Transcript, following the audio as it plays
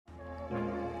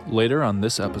Later on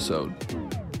this episode.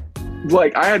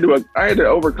 Like I had to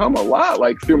overcome a lot,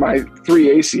 like through my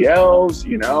 3 ACLs,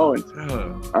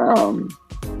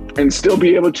 and still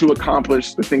be able to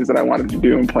accomplish the things that I wanted to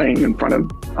do and playing in front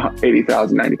of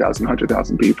 80,000, 90,000,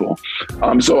 100,000 people.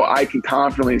 So I can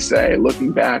confidently say,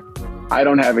 looking back, I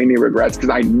don't have any regrets because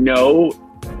I know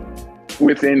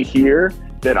within here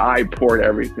that I poured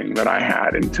everything that I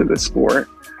had into the sport.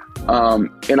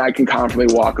 And I can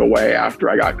confidently walk away after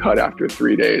I got cut after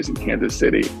 3 days in Kansas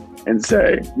City and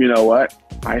say, you know what?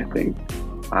 I think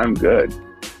I'm good.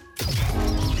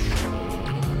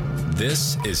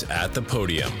 This is At the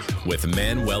Podium with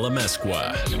Manuel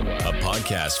Amezcua, a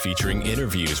podcast featuring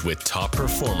interviews with top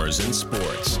performers in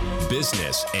sports,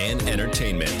 business, and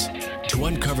entertainment to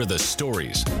uncover the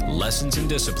stories, lessons, and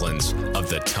disciplines of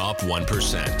the top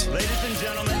 1%. Ladies and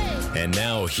gentlemen. And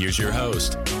now here's your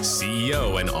host,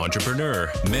 CEO and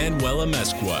entrepreneur, Manuel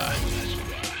Amezcua.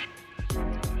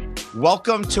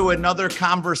 Welcome to another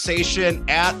conversation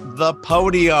at the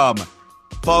podium.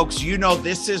 Folks, you know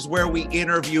this is where we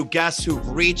interview guests who've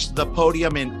reached the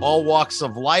podium in all walks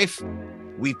of life.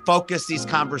 We focus these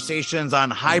conversations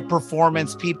on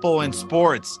high-performance people in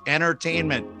sports,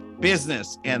 entertainment,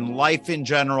 business, and life in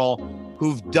general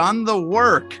who've done the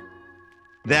work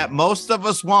that most of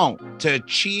us won't to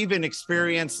achieve and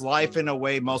experience life in a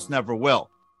way most never will.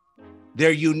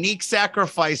 Their unique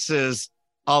sacrifices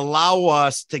allow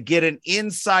us to get an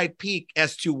inside peek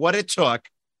as to what it took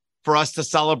for us to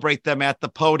celebrate them at the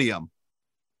podium.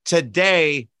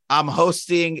 Today, I'm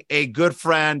hosting a good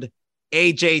friend,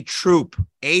 AJ Troup.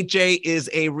 AJ is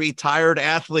a retired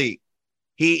athlete.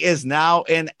 He is now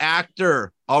an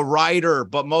actor, a writer,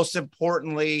 but most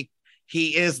importantly,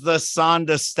 he is the son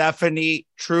to Stephanie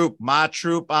Troup, Ma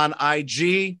Troup on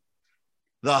IG,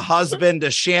 the husband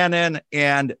to Shannon,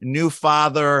 and new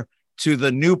father to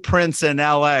the new prince in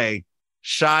LA,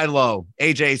 Shiloh.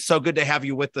 AJ, so good to have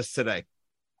you with us today.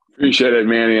 Appreciate it,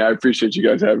 Manny. I appreciate you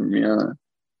guys having me on.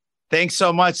 Thanks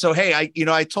so much. So, hey,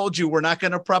 I told you we're not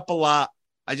going to prep a lot.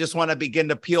 I just want to begin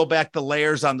to peel back the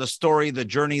layers on the story, the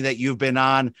journey that you've been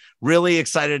on. Really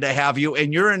excited to have you.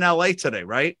 And you're in LA today,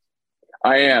 right?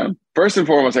 I am. First and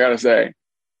foremost, I got to say,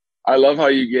 I love how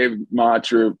you gave Ma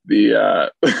Troup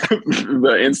the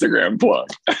Instagram plug.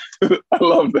 I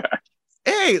love that.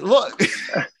 Hey, look.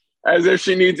 As if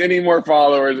she needs any more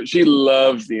followers. She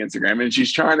loves the Instagram, and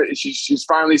she's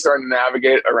finally starting to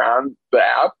navigate around the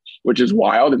app, which is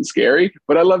wild and scary.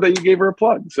 But I love that you gave her a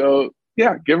plug. So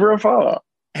yeah, give her a follow.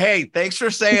 Hey, thanks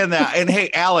for saying that. And hey,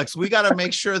 Alex, we got to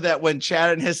make sure that when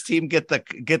Chad and his team get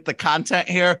the content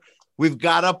here, we've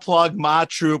got to plug Ma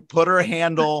Troup, put her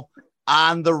handle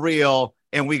on the reel,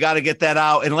 and we got to get that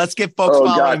out. And let's get folks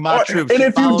following Ma Troup. And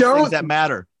if you don't, that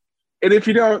matter. And if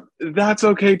you don't, that's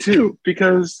okay too,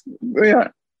 because yeah.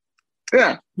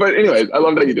 But anyways, I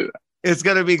love that you did that. It's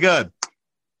going to be good.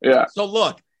 Yeah. So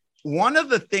look, one of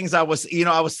the things I was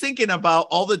thinking about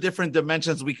all the different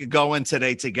dimensions we could go in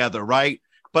today together. Right.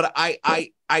 But I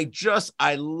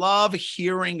love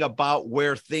hearing about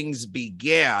where things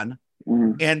began.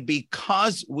 Mm-hmm. And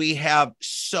because we have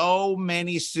so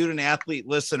many student athlete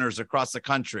listeners across the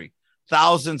country,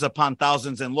 thousands upon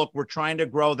thousands. And look, we're trying to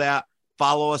grow that.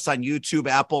 Follow us on YouTube,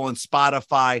 Apple, and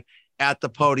Spotify, At the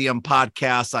Podium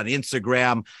Podcast on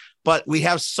Instagram. But we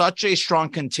have such a strong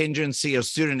contingency of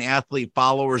student athlete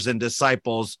followers and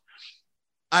disciples.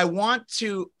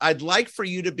 I'd like for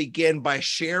you to begin by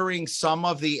sharing some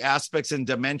of the aspects and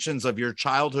dimensions of your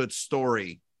childhood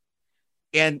story.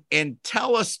 And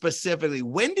tell us specifically,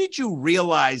 when did you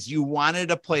realize you wanted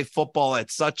to play football at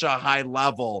such a high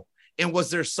level? And was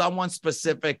there someone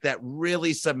specific that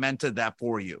really cemented that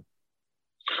for you?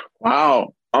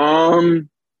 Wow. I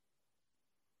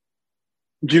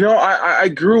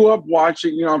grew up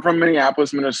watching, I'm from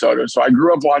Minneapolis, Minnesota. So I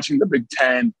grew up watching the Big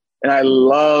Ten, and I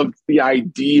loved the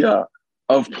idea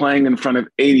of playing in front of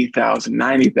 80,000,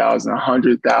 90,000,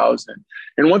 100,000.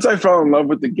 And once I fell in love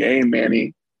with the game,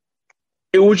 Manny,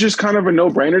 it was just kind of a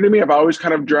no-brainer to me. I've always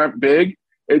kind of dreamt big.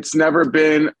 It's never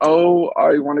been, I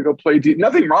want to go play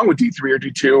nothing wrong with D3 or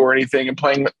D2 or anything and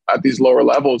playing at these lower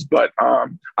levels. But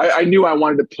I knew I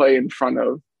wanted to play in front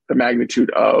of the magnitude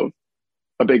of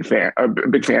a big fan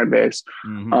base.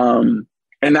 Mm-hmm.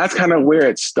 And that's kind of where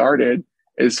it started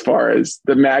as far as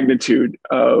the magnitude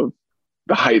of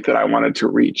the height that I wanted to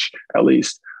reach, at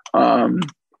least.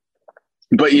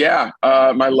 But yeah,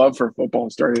 my love for football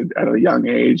started at a young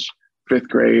age, 5th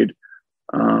grade.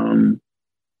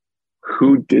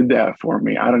 Who did that for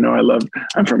me? I don't know.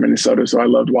 I'm from Minnesota, so I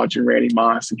loved watching Randy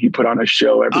Moss, and he put on a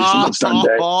show every single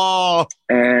Sunday.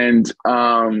 And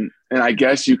and I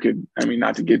guess you could, I mean,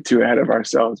 not to get too ahead of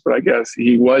ourselves, but I guess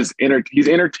he's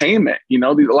entertainment. You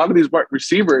know, a lot of these wide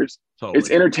receivers, totally. It's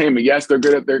entertainment. Yes, they're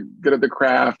good at the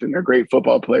craft and they're great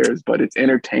football players, but it's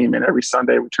entertainment. Every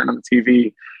Sunday we turn on the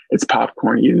TV, it's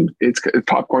popcorn eating, it's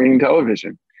popcorn eating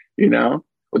television, you know,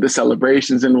 with the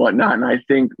celebrations and whatnot. And I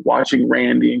think watching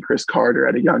Randy and Chris Carter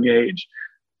at a young age,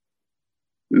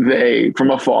 they,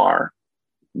 from afar,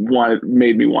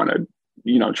 made me want to,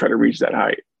 you know, try to reach that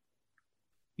height.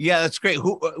 Yeah, that's great.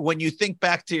 When you think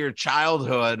back to your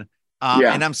childhood,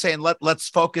 and I'm saying let's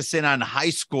focus in on high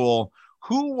school,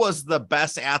 who was the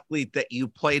best athlete that you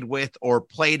played with or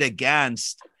played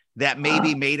against that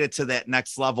maybe made it to that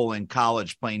next level in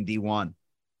college playing D1?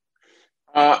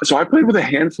 So I played with a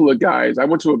handful of guys. I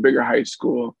went to a bigger high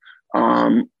school.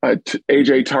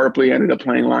 AJ Tarpley ended up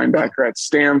playing linebacker at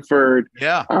Stanford.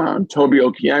 Yeah. Toby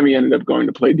Okiemi ended up going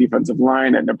to play defensive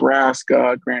line at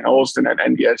Nebraska. Grant Olson at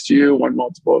NDSU won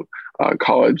multiple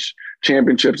college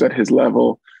championships at his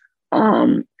level.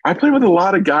 I played with a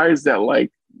lot of guys that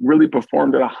like really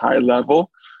performed at a high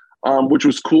level, which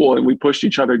was cool. And we pushed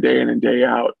each other day in and day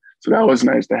out. So that was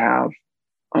nice to have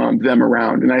them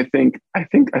around. And I think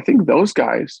those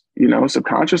guys, you know,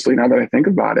 subconsciously, now that I think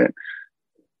about it,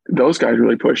 those guys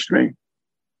really pushed me.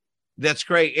 That's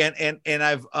great. And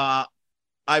I've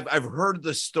heard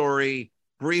the story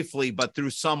briefly, but through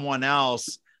someone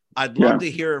else. I'd love to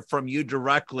hear from you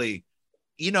directly.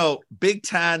 You know, Big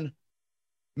Ten,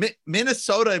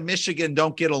 Minnesota and Michigan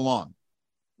don't get along.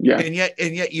 Yeah. And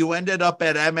yet you ended up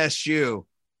at MSU.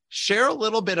 Share a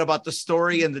little bit about the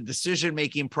story and the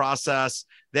decision-making process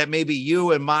that maybe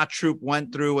you and Troup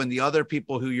went through and the other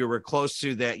people who you were close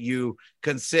to that you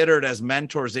considered as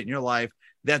mentors in your life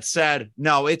that said,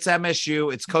 no, it's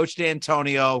MSU, it's Coach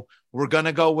D'Antonio. We're going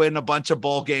to go win a bunch of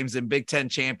bowl games and Big Ten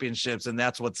championships, and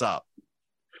that's what's up.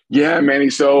 Yeah, Manny.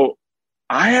 So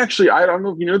I don't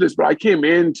know if you know this, but I came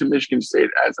into Michigan State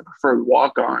as a preferred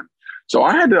walk-on. So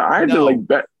I had to like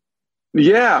bet.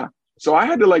 Yeah. So I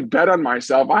had to like bet on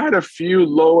myself. I had a few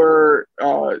lower,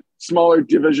 smaller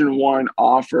Division I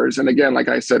offers. And again, like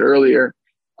I said earlier,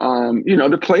 you know,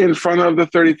 to play in front of the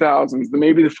 30,000s,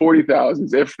 maybe the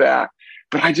 40,000s, if that.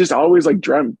 But I just always like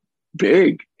dreamt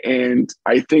big. And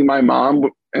I think my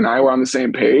mom and I were on the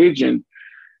same page, and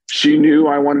she knew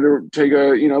I wanted to take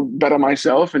bet on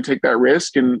myself and take that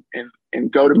risk and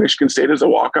go to Michigan State as a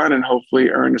walk-on and hopefully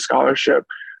earn a scholarship.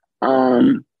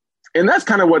 And that's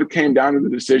kind of what it came down to, the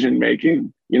decision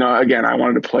making. You know, again, I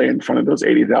wanted to play in front of those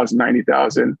 80,000,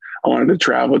 90,000. I wanted to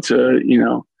travel to, you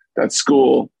know, that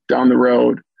school down the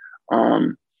road.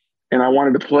 And I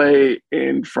wanted to play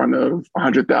in front of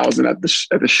 100,000 at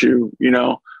the shoe, you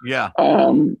know? Yeah.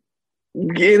 And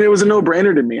it was a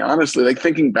no-brainer to me, honestly. Like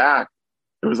thinking back,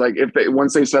 it was like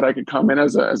once they said I could come in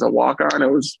as a walk-on, it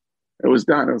was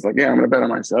done. It was like, yeah, I'm going to bet on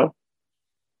myself.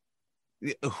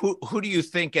 Who do you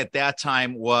think at that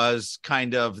time was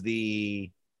kind of the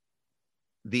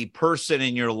person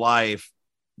in your life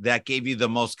that gave you the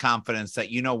most confidence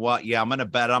that, you know what? Yeah, I'm going to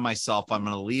bet on myself. I'm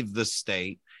going to leave the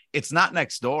state. It's not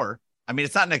next door. I mean,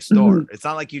 it's not next door. Mm-hmm. It's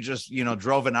not like you just, you know,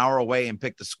 drove an hour away and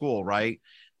picked a school, right?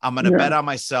 I'm going to bet on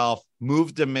myself,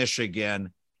 move to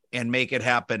Michigan and make it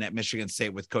happen at Michigan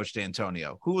State with Coach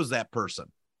D'Antonio. Who was that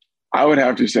person? I would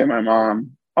have to say my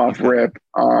mom. Off rip.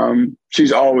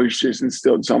 She's always just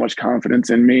instilled so much confidence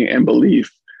in me and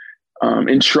belief,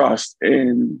 and trust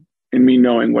in me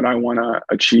knowing what I want to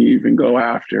achieve and go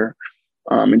after.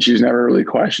 And she's never really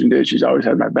questioned it. She's always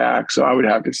had my back. So I would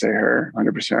have to say her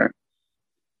 100%.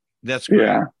 That's great.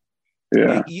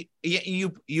 Yeah.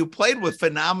 You played with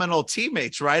phenomenal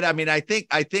teammates, right? I mean, I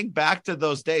think back to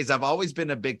those days. I've always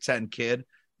been a Big Ten kid,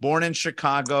 born in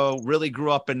Chicago, really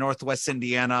grew up in Northwest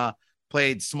Indiana,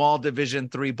 played small Division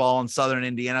III ball in Southern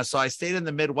Indiana. So I stayed in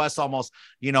the Midwest almost,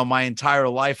 you know, my entire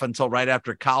life until right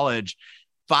after college.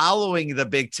 Following the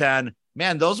Big Ten,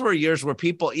 man, those were years where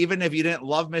people, even if you didn't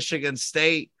love Michigan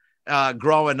State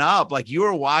growing up, like you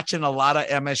were watching a lot of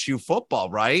MSU football,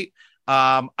 right?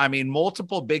 I mean,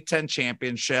 multiple Big Ten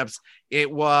championships. It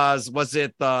was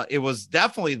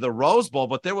definitely the Rose Bowl,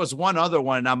 but there was one other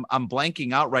one. I'm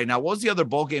blanking out right now. What was the other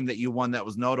bowl game that you won that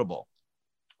was notable?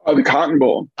 Oh, the Cotton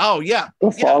Bowl. Oh, yeah. The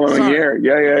following year.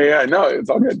 Yeah. No, it's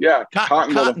all good. Yeah.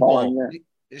 Cotton Bowl the following year.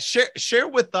 Share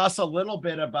with us a little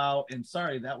bit about, and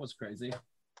sorry, that was crazy.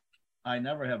 I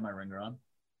never have my ringer on.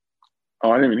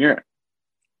 Oh, I didn't even hear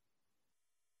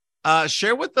it.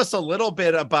 Share with us a little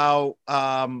bit about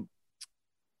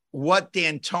what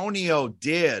D'Antonio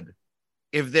did,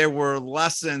 if there were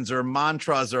lessons or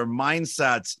mantras or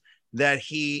mindsets that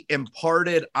he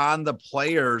imparted on the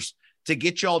players to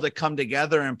get you all to come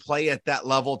together and play at that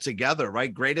level together,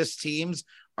 right? Greatest teams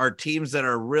are teams that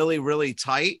are really, really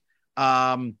tight.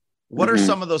 What are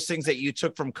some of those things that you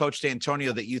took from Coach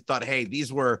D'Antonio that you thought, hey,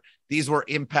 these were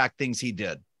impact things he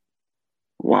did?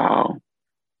 Wow.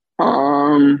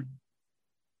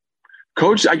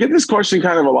 Coach, I get this question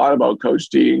kind of a lot about Coach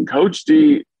D. And Coach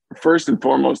D, first and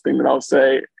foremost thing that I'll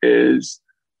say is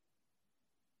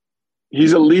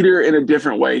he's a leader in a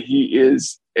different way. He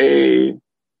is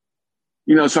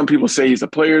some people say he's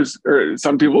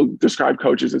some people describe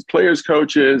coaches as players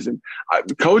coaches. And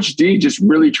Coach D just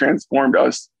really transformed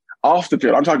us off the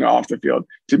field. I'm talking off the field,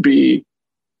 to be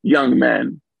young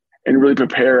men and really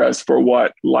prepare us for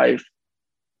what life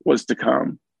was to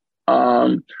come.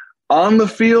 On the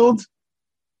field,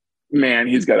 man,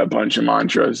 he's got a bunch of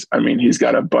mantras. I mean, he's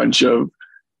got a bunch of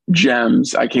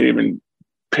gems. I can't even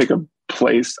pick a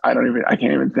place. I can't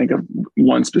even think of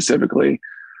one specifically.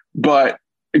 But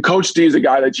Coach D is a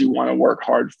guy that you want to work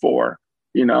hard for.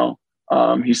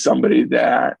 He's somebody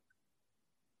that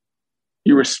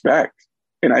you respect.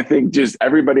 And I think just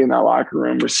everybody in that locker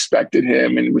room respected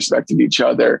him and respected each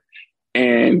other.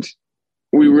 And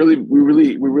we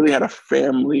really had a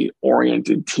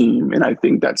family-oriented team, and I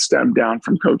think that stemmed down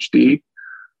from Coach D.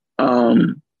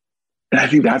 And I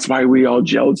think that's why we all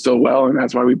gelled so well, and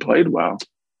that's why we played well.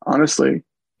 Honestly,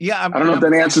 yeah. I don't know if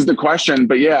that answers the question,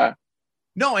 but yeah.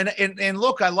 No, and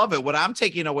look, I love it. What I'm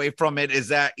taking away from it is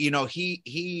that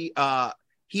he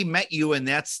met you in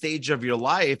that stage of your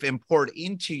life and poured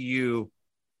into you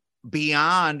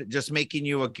beyond just making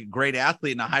you a great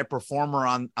athlete and a high performer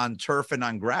on turf and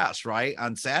on grass, right?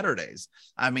 On Saturdays.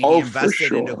 I mean, he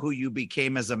invested into who you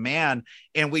became as a man.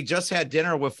 And we just had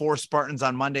dinner with 4 Spartans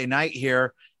on Monday night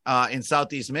here in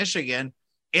Southeast Michigan.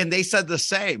 And they said the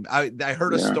same. I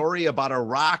heard a story about a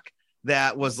rock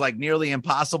that was like nearly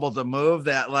impossible to move,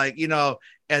 that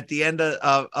at the end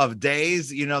of days,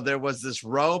 there was this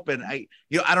rope, and I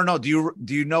don't know. Do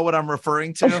you know what I'm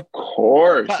referring to? Of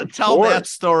course. Tell that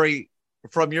story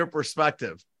from your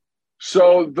perspective.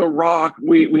 So the rock,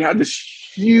 we had this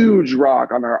huge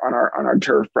rock on our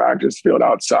turf practice field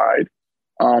outside.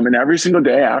 And every single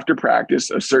day after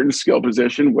practice, a certain skill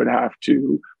position would have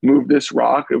to move this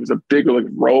rock. It was a big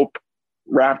rope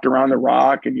wrapped around the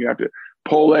rock, and you have to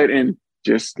pull it, and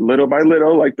just little by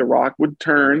little, the rock would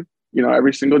turn,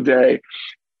 every single day.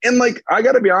 And I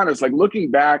got to be honest,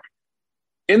 looking back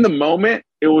in the moment,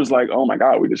 it was oh my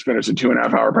God, we just finished a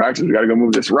 2.5 hour practice. We got to go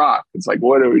move this rock. It's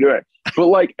what are we doing?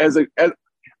 But as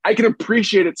I can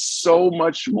appreciate it so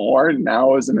much more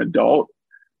now as an adult.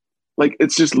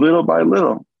 It's just little by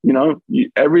little,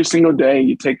 every single day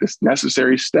you take the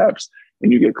necessary steps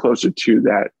and you get closer to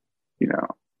that,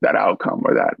 that outcome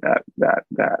or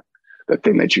that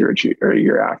thing that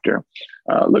you're after,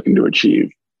 looking to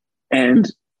achieve. And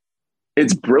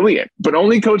it's brilliant, but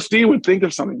only Coach D would think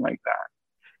of something like that.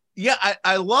 Yeah,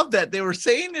 I love that. They were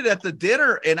saying it at the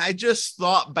dinner, and I just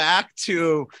thought back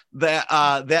to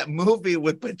that movie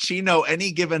with Pacino,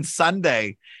 Any Given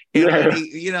Sunday.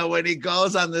 And when he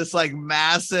goes on this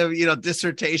massive,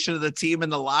 dissertation of the team in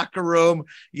the locker room,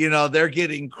 they're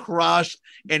getting crushed,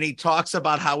 and he talks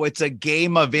about how it's a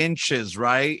game of inches,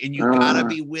 right? And you gotta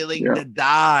be willing to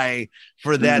die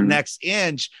for that next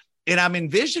inch. And I'm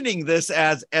envisioning this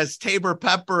as Tabor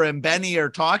Pepper and Benny are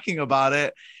talking about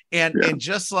it. And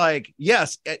just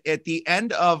yes, at the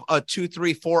end of a 2,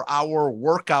 3, 4 hour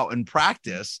workout and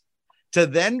practice, to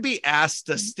then be asked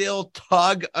to still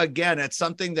tug again at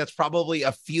something that's probably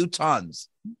a few tons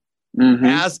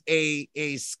as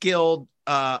a skilled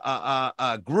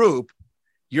group,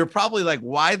 you're probably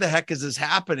why the heck is this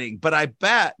happening? But I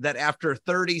bet that after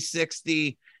 30,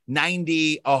 60,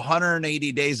 90,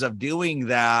 180 days of doing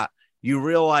that, you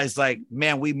realize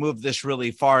man, we moved this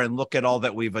really far, and look at all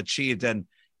that we've achieved. And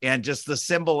just the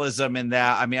symbolism in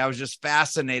that. I mean, I was just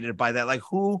fascinated by that.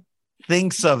 Who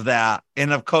thinks of that?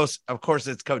 And of course,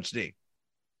 it's Coach D.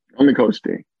 Only Coach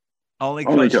D. Only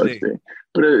Coach D.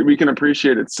 But we can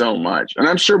appreciate it so much. And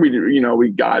I'm sure we do, we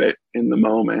got it in the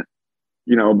moment,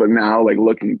 but now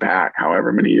looking back,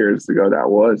 however many years ago that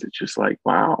was, it's just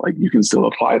wow, you can still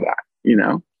apply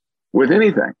that, with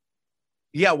anything.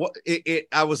 Yeah, well,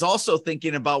 I was also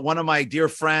thinking about one of my dear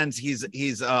friends.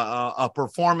 He's a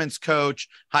performance coach,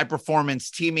 high performance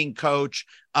teaming coach,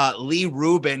 Lee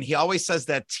Rubin. He always says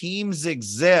that teams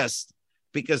exist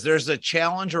because there's a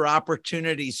challenge or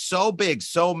opportunity so big,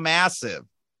 so massive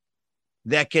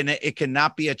that it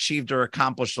cannot be achieved or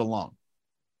accomplished alone.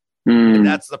 And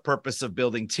that's the purpose of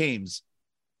building teams.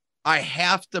 I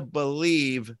have to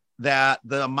believe that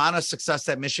the amount of success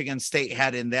that Michigan State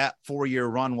had in that 4-year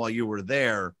run while you were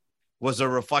there was a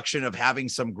reflection of having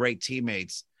some great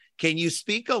teammates. Can you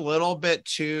speak a little bit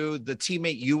to the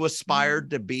teammate you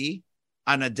aspired to be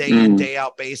on a day in, day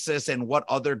out basis, and what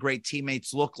other great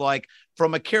teammates look like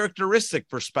from a characteristic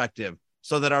perspective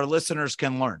so that our listeners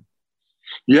can learn.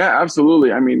 Yeah,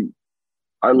 absolutely. I mean,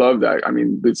 I love that. I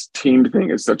mean, this team thing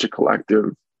is such a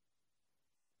collective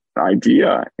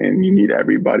idea, and you need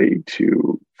everybody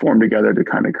to form together to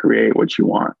kind of create what you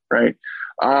want, right?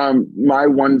 My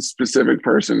one specific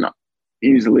person,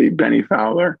 easily Benny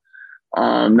Fowler.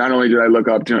 Not only did I look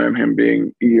up to him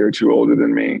being a year or two older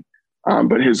than me,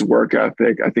 but his work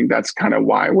ethic. I think that's kind of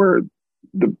why we're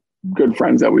the good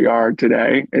friends that we are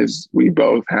today, is we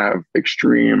both have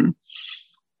extreme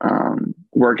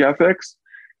work ethics,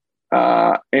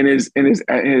 and his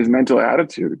mental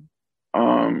attitude.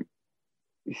 I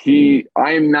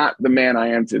am not the man I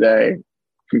am today.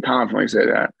 Can confidently say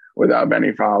that without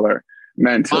Benny Fowler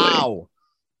mentally. Wow.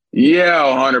 Yeah,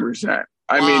 100%.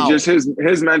 I mean, just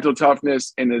his mental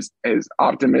toughness and his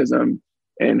optimism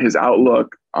and his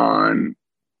outlook on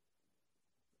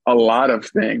a lot of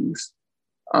things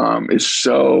is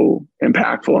so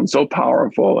impactful and so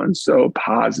powerful and so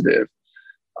positive.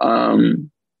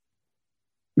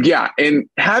 Yeah, and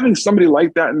having somebody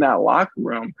like that in that locker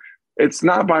room, it's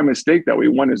not by mistake that we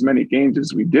won as many games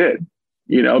as we did.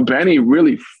 You know, Benny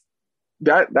really,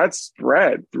 that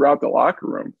spread throughout the locker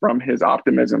room from his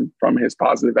optimism, from his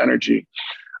positive energy.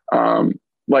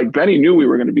 Like Benny knew we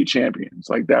were going to be champions,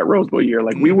 like that Rose Bowl year.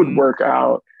 Like we would work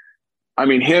out. I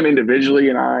mean, him individually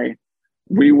and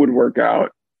we would work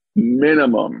out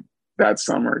minimum that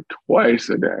summer twice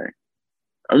a day,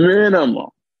 a minimum.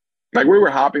 Like we were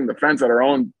hopping the fence at our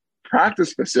own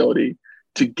practice facility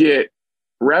to get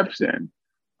reps in.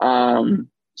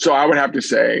 So I would have to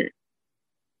say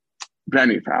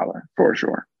Benny Fowler for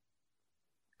sure.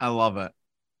 I love it.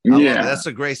 Yeah, love it. That's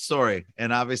a great story.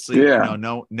 And obviously,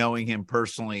 knowing him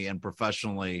personally and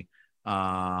professionally,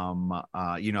 I'm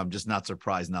just not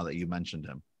surprised now that you mentioned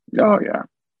him. Oh yeah.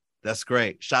 That's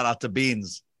great. Shout out to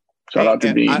Beans. Shout out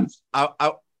to Beans.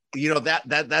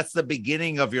 That's the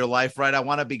beginning of your life, right? I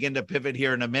want to begin to pivot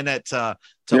here in a minute to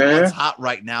what's hot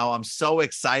right now. I'm so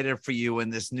excited for you in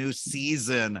this new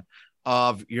season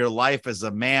of your life as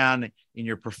a man, in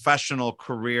your professional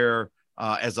career,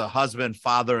 as a husband,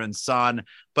 father, and son.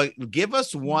 But give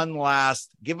us one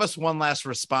last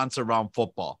response around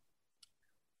football.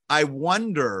 I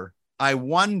wonder,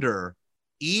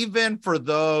 even for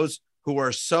those who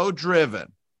are so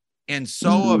driven and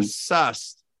so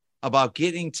obsessed about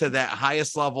getting to that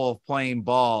highest level of playing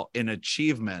ball in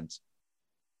achievement,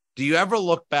 do you ever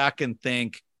look back and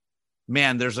think,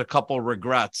 man, there's a couple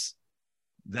regrets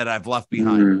that I've left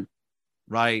behind?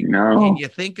 Right? No. Can you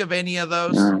think of any of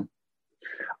those? No.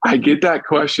 I get that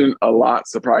question a lot,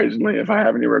 surprisingly, if I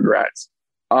have any regrets.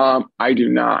 I do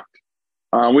not.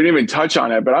 We didn't even touch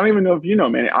on it, but I don't even know if you know,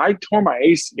 man. I tore my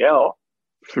ACL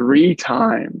 3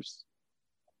 times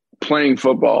playing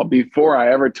football before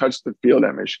I ever touched the field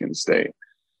at Michigan State.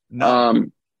 No.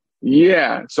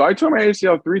 Yeah. So I tore my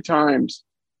ACL 3 times.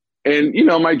 And, you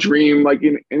know, my dream, like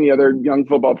in any other young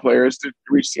football player, is to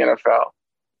reach the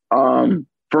NFL.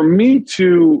 For me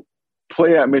to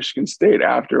play at Michigan State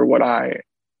after what I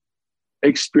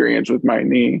experienced with my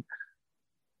knee,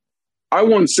 I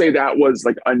won't say that was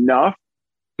like enough,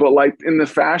 but like in the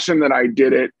fashion that I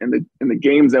did it, in the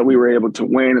games that we were able to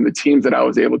win and the teams that I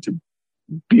was able to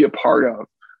be a part of,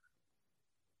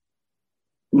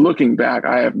 looking back,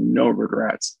 I have no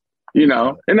regrets, you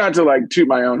know, and not to like toot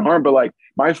my own horn, but like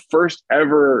my first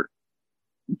ever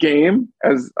game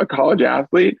as a college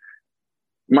athlete,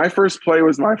 my first play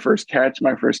was my first catch.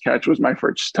 My first catch was my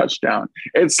first touchdown.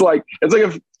 It's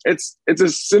a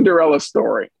Cinderella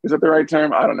story. Is that the right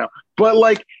term? I don't know. But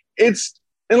like it's,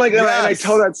 and like, yes.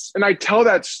 and I tell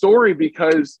that story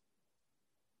because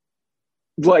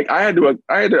like I had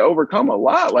to overcome a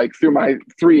lot, like through my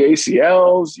 3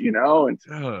 ACLs, you know,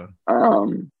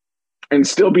 and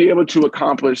still be able to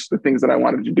accomplish the things that I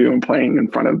wanted to do and playing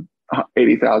in front of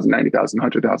 80,000, 90,000,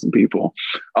 100,000 people.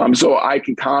 So I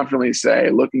can confidently say,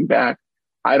 looking back,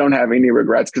 I don't have any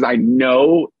regrets because I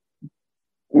know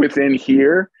within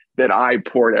here that I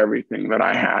poured everything that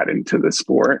I had into the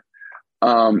sport.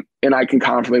 And I can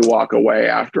confidently walk away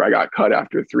after I got cut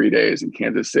after 3 days in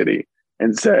Kansas City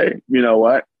and say, you know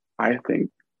what? I think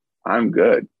I'm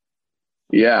good.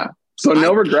 Yeah. So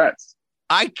no regrets.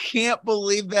 I can't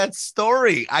believe that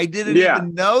story. I didn't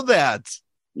even know that.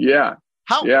 Yeah.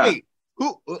 Wait,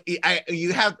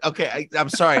 you have, okay. I'm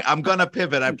sorry. I'm going to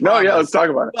pivot. I promise. No, yeah, let's talk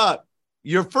about it. But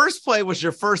your first play was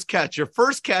your first catch. Your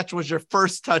first catch was your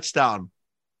first touchdown.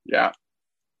 Yeah.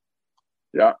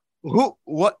 Yeah.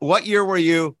 What year were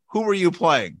you? Who were you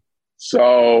playing?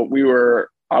 So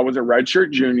I was a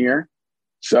redshirt junior.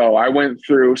 So I went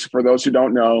through, for those who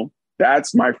don't know,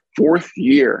 that's my 4th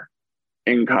year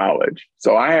in college.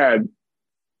 So I had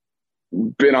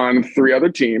been on 3 other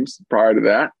teams prior to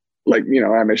that, like,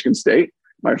 at Michigan State.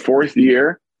 My 4th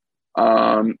year,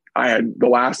 I had the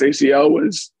last ACL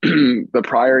was the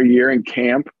prior year in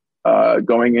camp,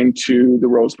 going into the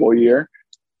Rose Bowl year.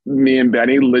 Me and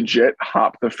Benny legit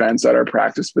hopped the fence at our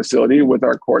practice facility with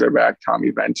our quarterback,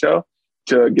 Tommy Vento,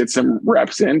 to get some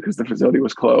reps in because the facility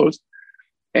was closed.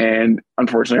 And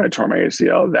unfortunately, I tore my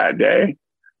ACL that day.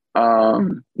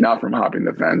 Not from hopping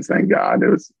the fence, thank God. It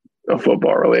was a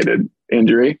football-related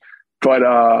injury. But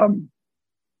I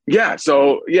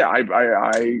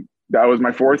that was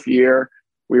my 4th year.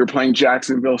 We were playing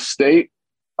Jacksonville State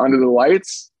under the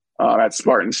lights at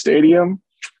Spartan Stadium.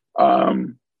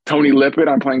 Tony Lippett,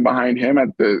 I'm playing behind him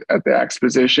at the X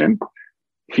position.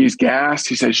 He's gassed.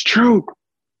 He says, Troup.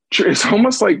 It's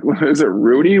almost like, is it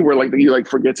Rudy, where like he like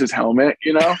forgets his helmet,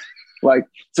 like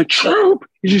it's like Troup.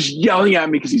 He's just yelling at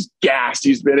me because he's gassed.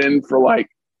 He's been in for like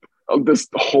this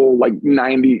whole like an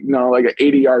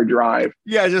 80-yard drive.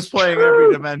 Yeah, just playing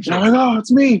every dimension. And I'm like, oh,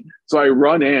 it's me. So I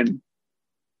run in.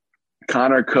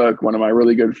 Connor Cook, one of my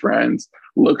really good friends,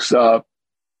 looks up.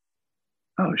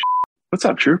 Oh, what's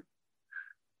up, Troup?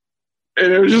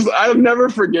 And it was just, I'll never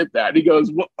forget that. He goes,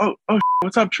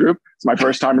 what's up, Troup? It's my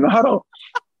first time in the huddle.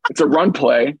 It's a run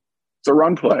play.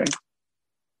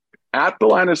 At the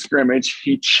line of scrimmage,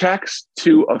 he checks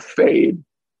to a fade.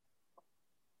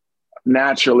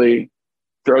 Naturally,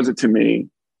 throws it to me.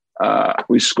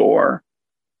 We score.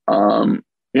 And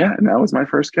that was my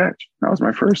first catch. That was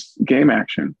my first game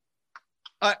action.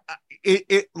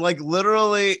 It like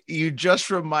literally, you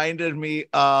just reminded me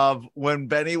of when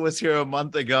Benny was here a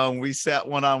month ago and we sat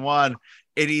one-on-one,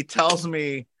 and he tells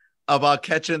me about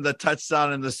catching the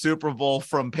touchdown in the Super Bowl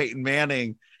from Peyton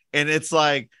Manning. And it's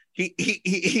like,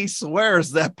 he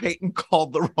swears that Peyton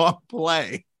called the wrong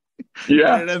play.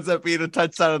 Yeah. And it ends up being a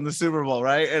touchdown in the Super Bowl.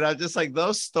 Right. And I'm just like,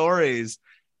 those stories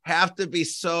have to be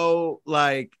so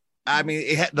like, I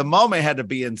mean, the moment had to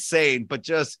be insane, but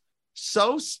just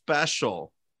so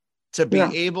special to be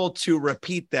able to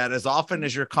repeat that as often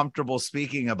as you're comfortable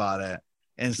speaking about it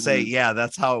and say, yeah,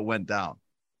 that's how it went down.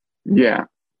 Yeah.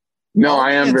 No,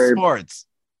 only I am in very sports.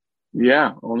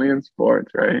 Yeah, only in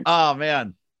sports, right? Oh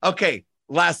man. Okay.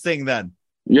 Last thing then.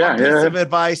 Yeah. Piece of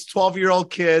advice,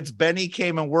 12-year-old kids. Benny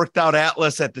came and worked out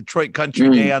Atlas at Detroit Country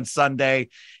Day on Sunday,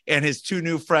 and his 2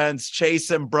 new friends,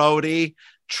 Chase and Brody,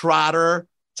 Trotter,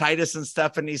 Titus and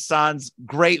Stephanie's sons,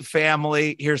 great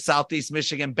family here, Southeast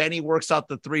Michigan. Benny works out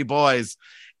the 3 boys,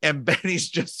 and Benny's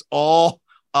just all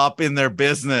up in their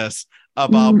business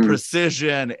about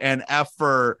precision and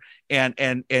effort and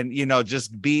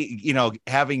just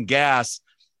having gas.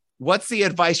 What's the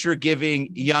advice you're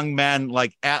giving young men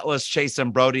like Atlas, Chase,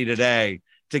 and Brody today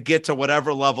to get to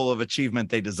whatever level of achievement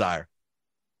they desire?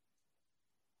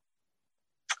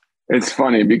 It's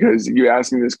funny because you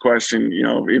asked me this question,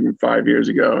 even 5 years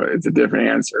ago, it's a different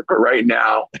answer. But right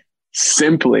now,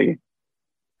 simply,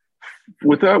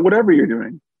 without whatever you're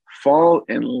doing, fall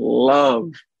in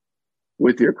love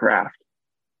with your craft.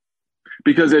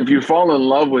 Because if you fall in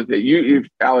love with it,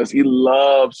 Alice, he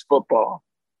loves football.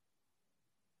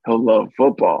 He'll love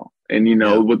football. And,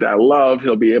 with that love,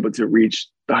 he'll be able to reach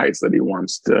the heights that he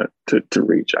wants to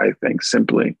reach. I think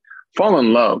simply fall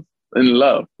in love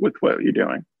with what you're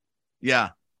doing. Yeah,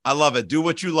 I love it. Do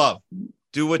what you love.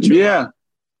 Do what you love.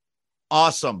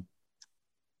 Awesome.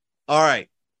 All right.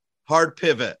 Hard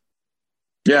pivot.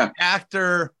 Yeah.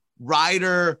 Actor,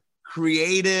 writer,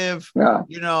 creative. Yeah.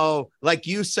 Like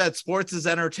you said, sports is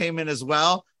entertainment as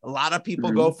well. A lot of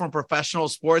people go from professional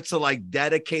sports to like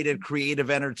dedicated creative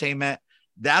entertainment.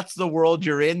 That's the world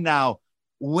you're in now.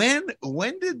 When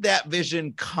did that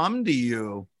vision come to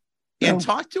you? And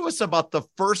talk to us about the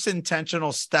first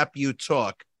intentional step you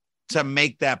took to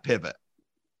make that pivot.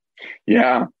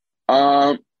 Yeah.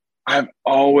 I've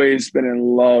always been in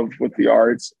love with the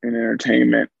arts and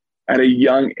entertainment at a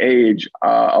young age.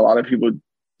 A lot of people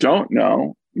don't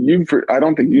know. I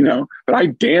don't think you know, but I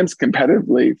danced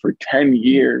competitively for 10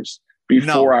 years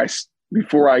before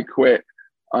I quit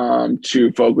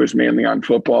to focus mainly on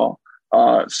football.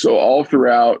 So all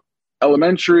throughout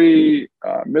elementary,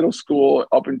 middle school,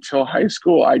 up until high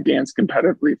school, I danced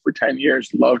competitively for 10 years,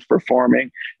 loved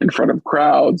performing in front of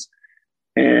crowds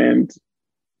and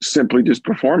simply just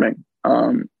performing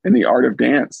in the art of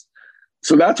dance.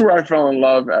 So that's where I fell in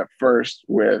love at first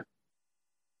with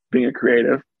being a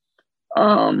creative.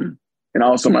 And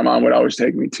also my mom would always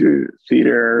take me to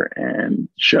theater and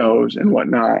shows and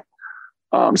whatnot.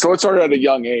 So it started at a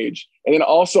young age. And then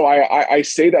also I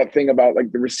say that thing about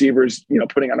like the receivers,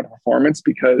 putting on a performance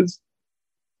because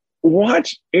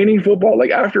watch any football.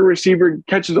 Like after a receiver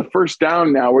catches a first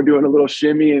down, now we're doing a little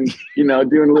shimmy and,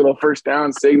 doing a little first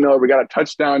down signal. We got a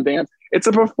touchdown dance. It's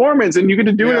a performance and you get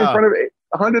to do it in front of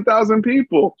 100,000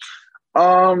 people.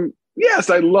 Yes,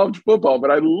 I loved football, but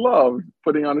I loved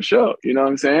putting on a show. You know what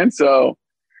I'm saying? So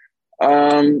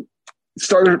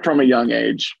started from a young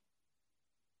age.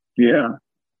 Yeah.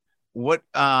 What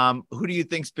who do you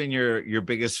think's been your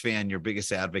biggest fan, your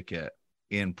biggest advocate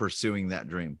in pursuing that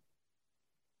dream?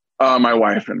 My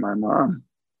wife and my mom.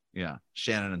 Yeah.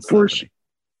 Shannon and Stephanie.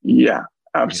 Yeah,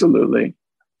 absolutely.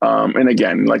 And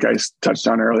again, like I touched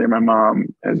on earlier, my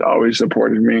mom has always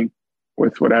supported me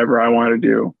with whatever I want to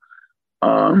do.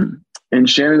 And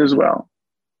Shannon as well.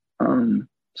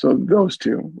 So those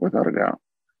two, without a doubt.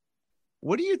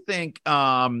 What do you think?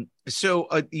 So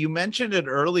you mentioned it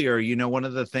earlier, one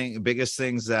of the biggest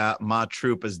things that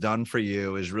Troup has done for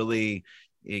you is really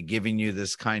giving you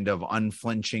this kind of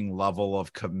unflinching level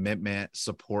of commitment,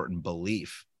 support, and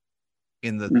belief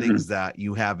in the things that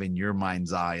you have in your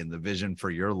mind's eye and the vision for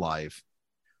your life.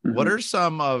 What are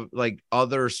some of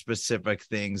other specific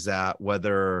things that,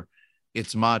 whether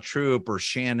it's Troup or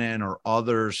Shannon or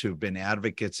others who've been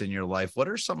advocates in your life, what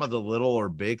are some of the little or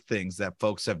big things that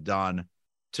folks have done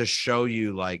to show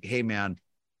you hey man,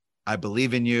 I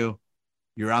believe in you.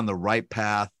 You're on the right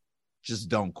path. Just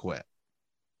don't quit.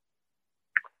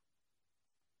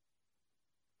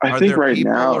 I think right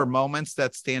now, or moments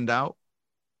that stand out?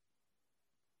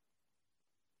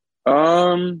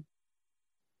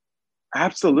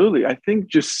 Absolutely. I think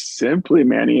just simply,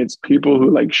 Manny, it's people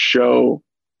who show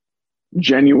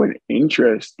genuine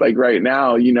interest. Like right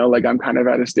now, I'm kind of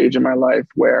at a stage in my life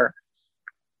where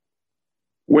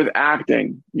with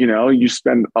acting, you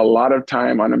spend a lot of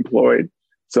time unemployed.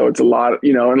 So it's a lot,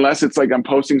 unless it's I'm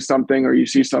posting something or you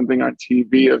see something on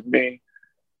TV of me.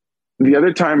 The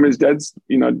other time is it's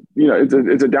a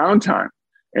downtime.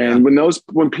 And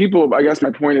when people, I guess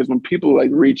my point is when people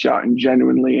reach out and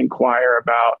genuinely inquire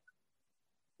about,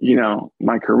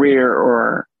 my career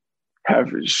or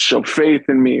show faith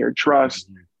in me or trust,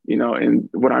 in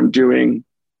what I'm doing,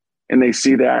 and they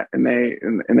see that and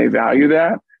they value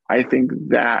that, I think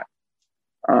that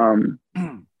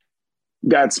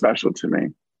that's special to me.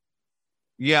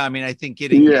 Yeah, I mean, I think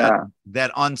getting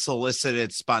that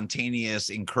unsolicited, spontaneous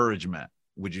encouragement,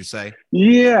 would you say?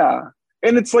 Yeah.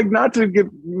 And it's not to get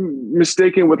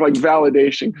mistaken with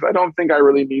validation, because I don't think I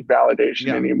really need validation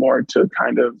anymore to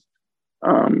kind of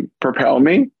propel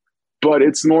me. But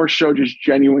it's more so just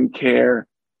genuine care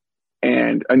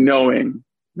and a knowing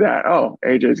that, oh,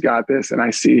 AJ's got this and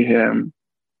I see him,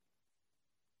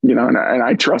 and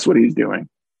I trust what he's doing,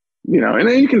 and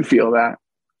then you can feel that.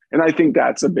 And I think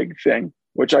that's a big thing,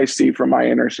 which I see from my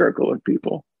inner circle of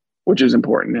people, which is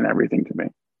important in everything to me.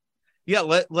 Yeah,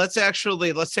 let's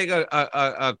take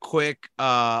a quick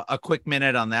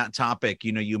minute on that topic.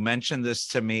 You mentioned this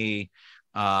to me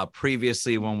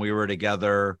previously when we were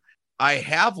together. I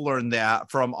have learned that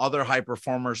from other high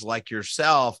performers like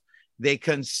yourself, they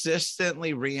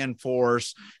consistently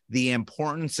reinforce the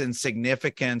importance and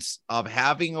significance of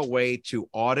having a way to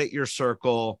audit your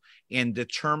circle and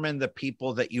determine the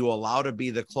people that you allow to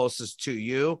be the closest to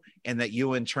you and that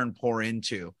you in turn pour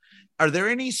into. Are there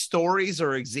any stories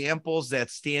or examples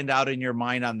that stand out in your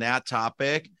mind on that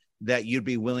topic that you'd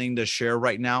be willing to share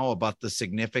right now about the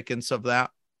significance of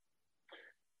that?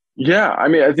 Yeah. I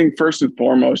mean, I think first and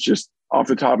foremost, just off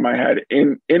the top of my head,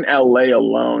 in LA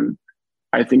alone,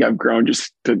 I think I've grown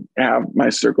just to have my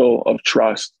circle of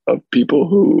trust of people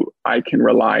who I can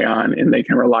rely on and they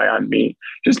can rely on me,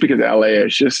 just because LA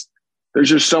is there's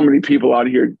just so many people out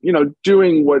here,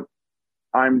 doing what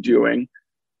I'm doing.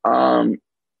 And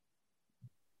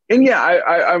yeah,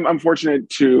 I'm fortunate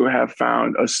to have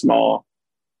found a small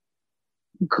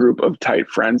group of tight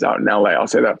friends out in LA. I'll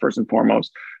say that first and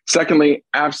foremost. Secondly,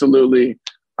 absolutely,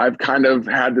 I've kind of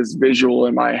had this visual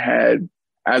in my head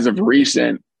as of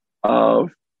recent of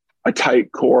a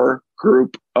tight core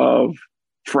group of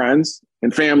friends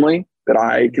and family that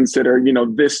I consider,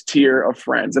 this tier of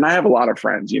friends. And I have a lot of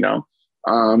friends,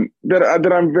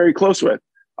 that I'm very close with,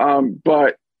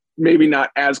 but maybe not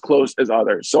as close as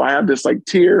others. So I have this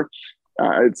tier.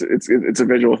 It's a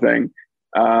visual thing.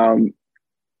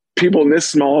 People in this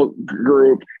small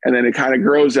group, and then it kind of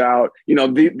grows out.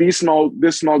 This small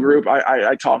group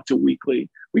I talk to weekly.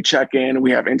 We check in,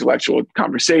 we have intellectual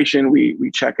conversation.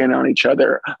 We check in on each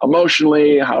other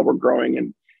emotionally, how we're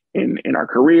growing in our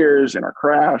careers, in our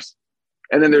crafts.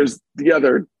 And then there's the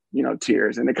other,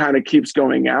 tiers, and it kind of keeps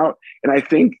going out. And I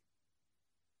think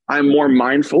I'm more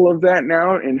mindful of that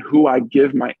now and who I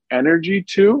give my energy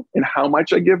to and how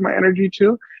much I give my energy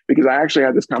to, because I actually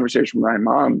had this conversation with my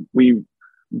mom. We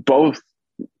both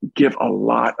give a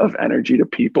lot of energy to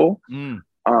people.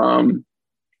 And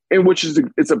which is,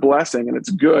 it's a blessing and it's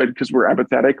good because we're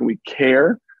empathetic and we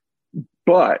care.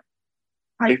 But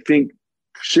I think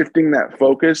shifting that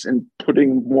focus and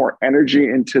putting more energy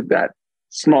into that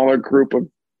smaller group of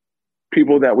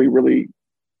people that we really,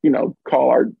 call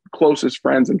our closest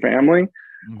friends and family,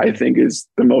 I think is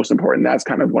the most important. That's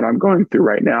kind of what I'm going through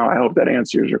right now. I hope that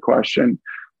answers your question.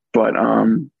 But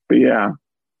yeah.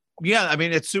 Yeah, I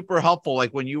mean, it's super helpful.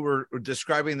 Like when you were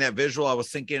describing that visual, I was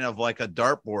thinking of like a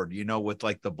dartboard, with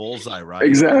like the bullseye, right?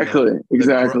 Exactly.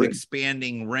 The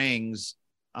expanding rings,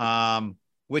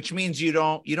 which means you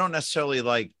don't necessarily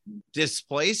like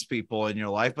displace people in your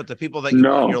life, but the people that you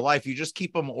want in your life, you just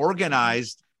keep them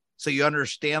organized so you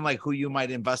understand like who you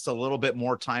might invest a little bit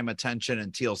more time, attention,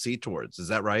 and TLC towards. Is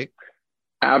that right?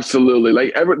 Absolutely.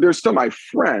 Like they're still my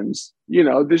friends,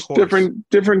 there's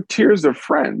different tiers of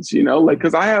friends, like,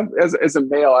 cause I have, as a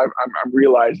male, I'm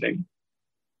realizing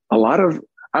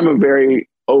I'm a very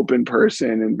open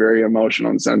person and very emotional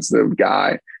and sensitive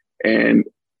guy. And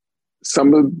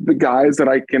some of the guys that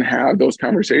I can have those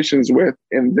conversations with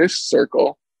in this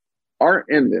circle aren't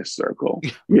in this circle,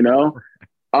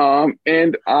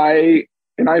 and I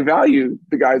value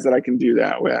the guys that I can do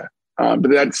that with.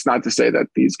 But that's not to say that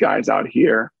these guys out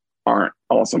here aren't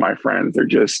also my friends. They're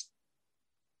just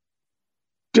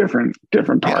different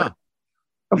part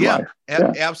of life.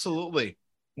 Absolutely.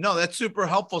 No, that's super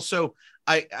helpful. So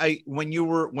I when you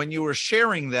were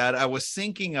sharing that, I was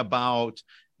thinking about,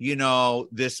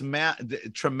 this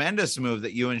tremendous move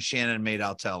that you and Shannon made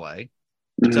out to LA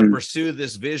to pursue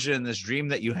this vision, this dream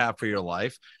that you have for your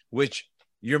life, which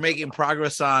you're making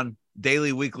progress on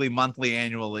daily, weekly, monthly,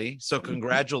 annually. So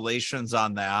congratulations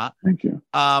on that. Thank you.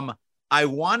 I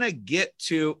want to get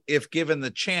to, if given the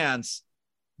chance,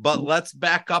 but let's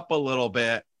back up a little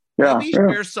bit. Maybe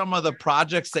share some of the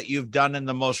projects that you've done in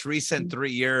the most recent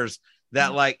 3 years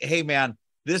that like, hey man,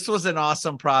 this was an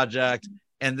awesome project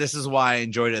and this is why I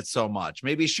enjoyed it so much.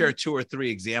 Maybe share 2 or 3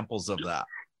 examples of that.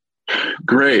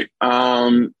 Great.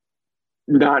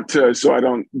 Not to, so I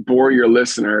don't bore your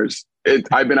listeners.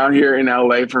 I've been out here in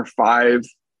LA for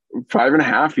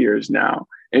 5.5 years now.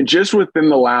 And just within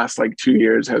the last 2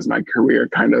 years has my career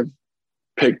kind of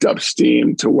picked up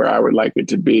steam to where I would like it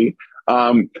to be.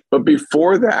 But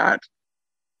before that,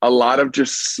 a lot of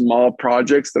just small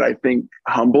projects that I think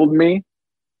humbled me.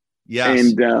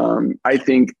 Yes. And I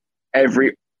think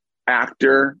every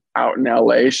actor out in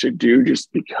LA should do,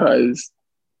 just because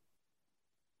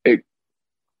it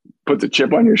puts a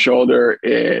chip on your shoulder.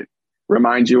 It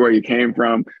reminds you where you came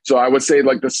from. So I would say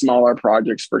the smaller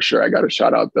projects for sure. I got to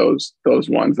shout out those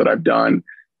ones that I've done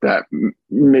that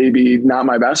maybe not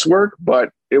my best work, but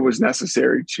it was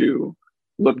necessary to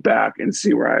look back and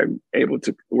see where I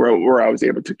was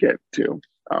able to get to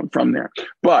from there.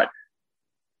 But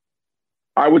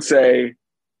I would say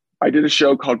I did a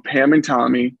show called Pam and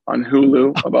Tommy on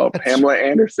Hulu about Pamela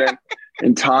Anderson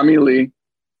and Tommy Lee,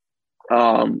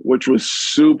 which was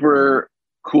super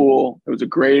cool. It was a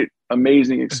great,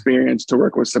 amazing experience to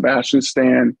work with Sebastian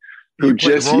Stan, who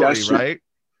just Rory, right?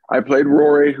 I played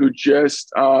Rory, who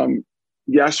just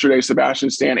yesterday, Sebastian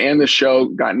Stan and the show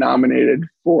got nominated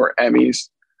for Emmys.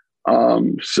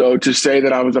 So to say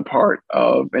that I was a part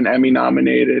of an Emmy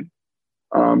nominated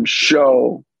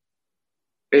show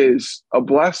is a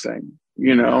blessing,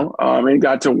 and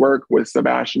got to work with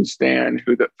Sebastian Stan,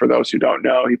 who, for those who don't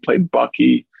know, he played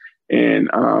Bucky in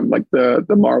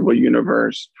the Marvel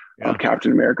universe,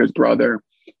 Captain America's brother.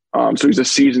 So he's a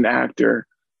seasoned actor.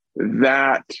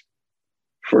 That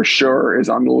for sure is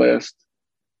on the list.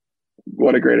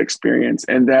 What a great experience.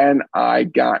 And then I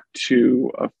got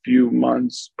to, a few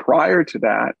months prior to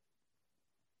that,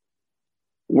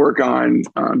 work on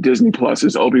Disney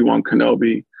Plus's Obi-Wan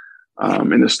Kenobi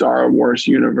in the Star Wars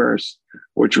universe,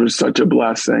 which was such a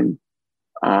blessing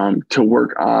to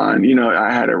work on.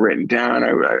 I had it written down.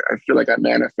 I feel like I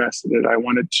manifested it. I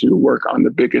wanted to work on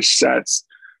the biggest sets,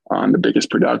 on the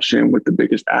biggest production with the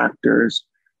biggest actors.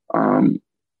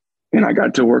 And I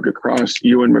got to work across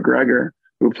Ewan McGregor,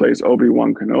 who plays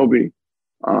Obi-Wan Kenobi,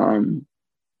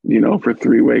 for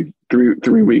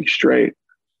 3 weeks straight.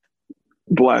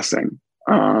 Blessing.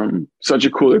 Such a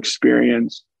cool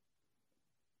experience.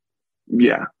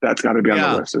 Yeah, that's got to be on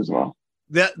the list as well.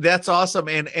 That's awesome.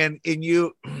 And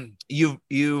you've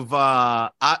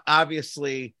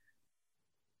obviously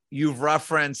you've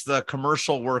referenced the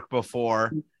commercial work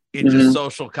before in just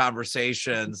social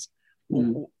conversations.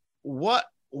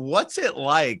 What's it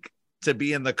like to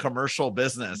be in the commercial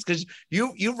business? Because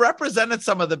you've represented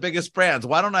some of the biggest brands.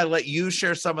 Why don't I let you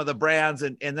share some of the brands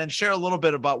and then share a little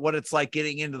bit about what it's like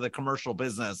getting into the commercial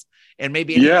business and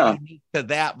maybe anything unique to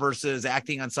that versus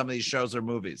acting on some of these shows or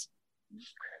movies?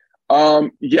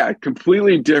 Yeah,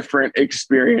 completely different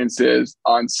experiences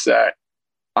on set.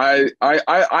 Not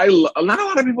a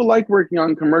lot of people like working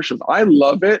on commercials. I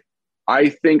love it. I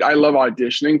think I love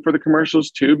auditioning for the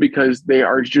commercials too, because they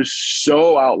are just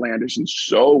so outlandish and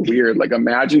so weird. Like,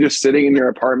 imagine just sitting in your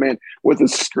apartment with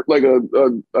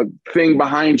a thing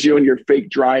behind you and you're fake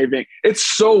driving. It's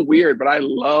so weird, but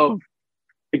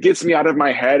it gets me out of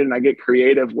my head and I get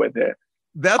creative with it.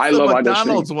 That's the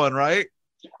McDonald's one, right?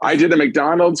 I did a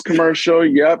McDonald's commercial.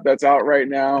 Yep, that's out right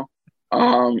now.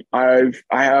 I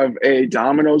have a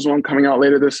Domino's one coming out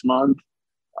later this month.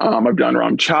 I've done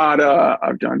RamChata,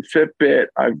 I've done Fitbit,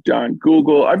 I've done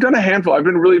Google, I've done a handful. I've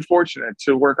been really fortunate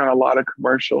to work on a lot of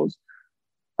commercials.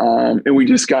 And we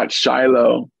just got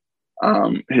Shiloh,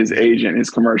 his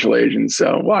commercial agent.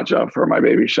 So watch out for my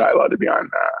baby Shiloh to be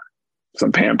on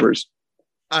some Pampers.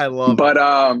 I love it. But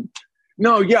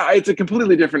no, yeah, it's a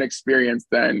completely different experience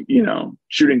than,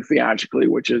 shooting theatrically,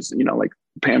 which is, like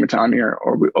Pam and Tommy or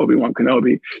Obi-Wan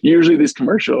Kenobi. Usually these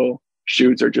commercial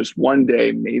shoots are just 1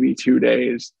 day, maybe 2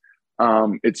 days.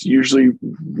 It's usually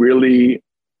really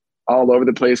all over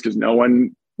the place because no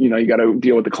one, you got to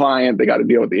deal with the client, they got to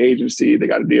deal with the agency, they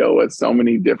got to deal with so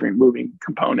many different moving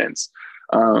components.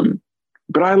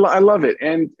 But I love it.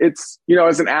 And it's,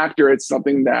 as an actor, it's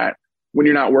something that when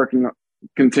you're not working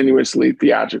continuously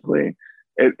theatrically,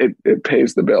 it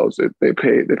pays the bills. They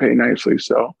pay nicely.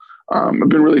 So I've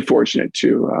been really fortunate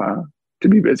to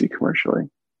be busy commercially.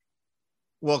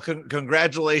 Well,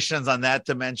 congratulations on that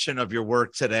dimension of your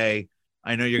work today.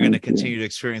 I know you're going to continue to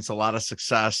experience a lot of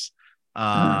success,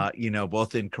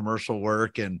 both in commercial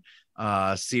work and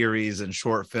series and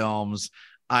short films.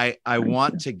 I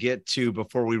want to get to,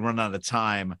 before we run out of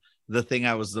time, the thing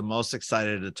I was the most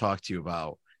excited to talk to you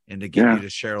about and to get you to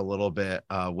share a little bit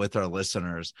with our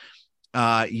listeners.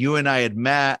 You and I had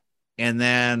met, and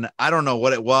then I don't know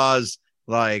what it was.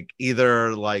 Like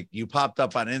either like you popped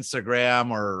up on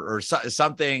Instagram or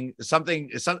something.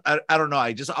 I don't know.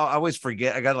 I always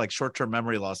forget. I got like short-term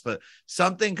memory loss, but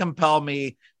something compelled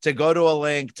me to go to a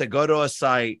link, to go to a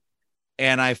site,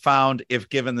 and I found If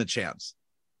Given the Chance.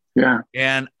 Yeah.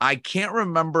 And I can't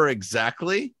remember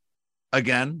exactly,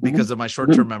 again, because of my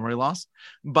short-term memory loss,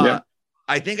 but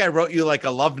I think I wrote you like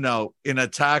a love note in a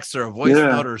text or a voice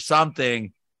note or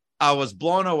something. I was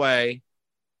blown away.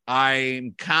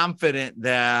 I'm confident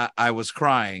that I was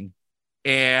crying,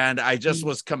 and I just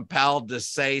was compelled to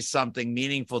say something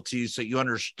meaningful to you so you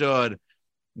understood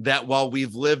that while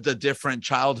we've lived a different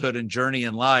childhood and journey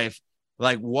in life,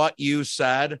 like what you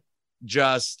said,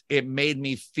 it made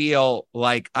me feel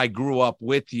like I grew up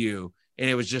with you. And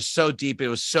it was just so deep. It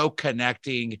was so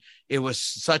connecting. It was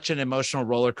such an emotional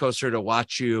roller coaster to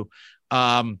watch you.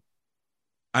 I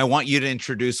want you to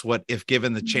introduce what If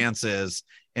Given the Chance is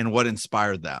and what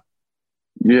inspired that.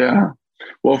 Yeah.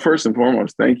 Well, first and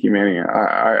foremost, thank you, Manny.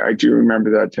 I do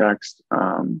remember that text.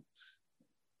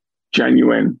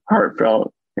 Genuine,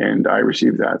 heartfelt, and I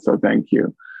received that. So thank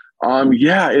you.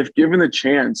 If given the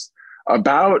chance,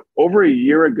 about over a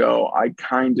year ago, I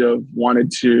kind of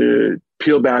wanted to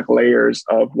peel back layers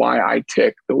of why I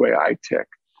tick the way I tick,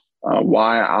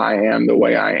 why I am the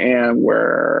way I am,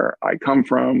 where I come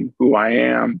from, who I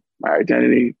am, my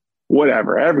identity,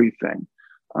 whatever, everything.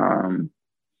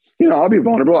 I'll be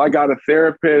vulnerable. I got a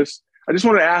therapist. I just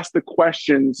want to ask the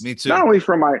questions. Me too. Not only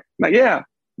for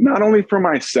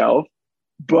myself,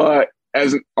 but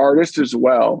as an artist as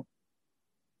well,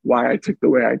 why I tick the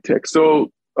way I tick.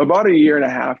 So about a year and a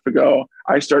half ago,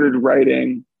 I started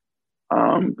writing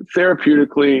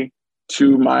therapeutically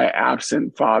to my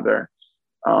absent father,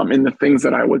 in the things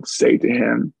that I would say to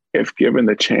him if given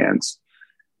the chance.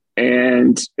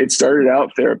 And it started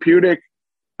out therapeutic,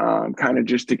 kind of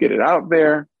just to get it out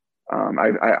there.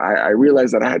 I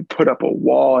realized that I had put up a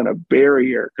wall and a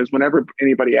barrier, because whenever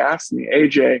anybody asks me,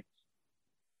 AJ,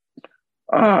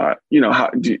 are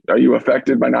you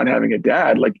affected by not having a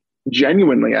dad? Like,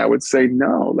 genuinely, I would say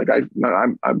no. Like,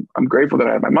 I'm grateful that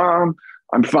I have my mom.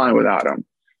 I'm fine without him.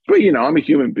 But, I'm a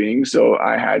human being, so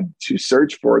I had to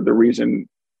search for the reason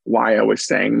why I was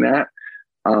saying that.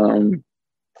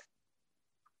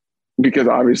 Because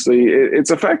obviously it's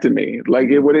affected me like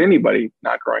it would anybody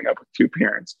not growing up with two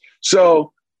parents.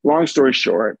 So long story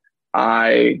short,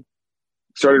 I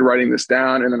started writing this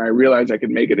down, and then I realized I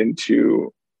could make it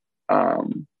into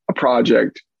a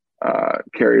project,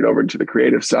 carry it over to the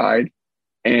creative side.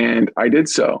 And I did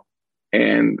so.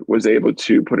 and was able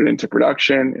to put it into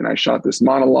production. And I shot this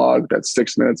monologue that's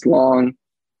 6 minutes long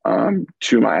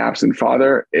to my absent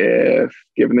father, if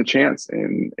given the chance.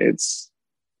 And it's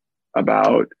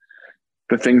about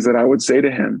the things that I would say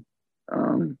to him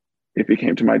if he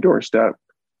came to my doorstep,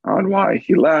 on why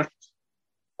he left,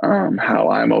 how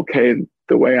I'm okay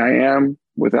the way I am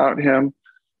without him.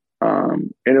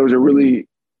 And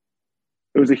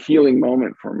it was a healing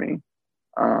moment for me.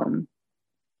 And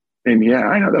yeah,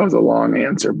 I know that was a long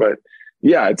answer, but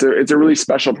yeah, it's a really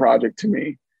special project to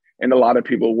me. And a lot of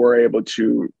people were able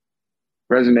to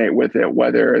resonate with it,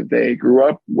 whether they grew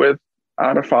up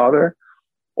without a father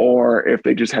or if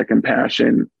they just had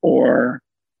compassion or,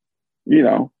 you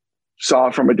know, saw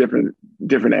it from a different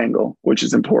angle, which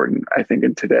is important, I think,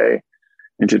 in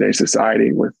today's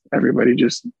society, with everybody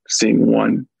just seeing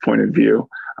one point of view.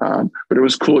 But it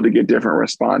was cool to get different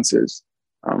responses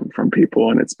from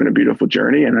people, and it's been a beautiful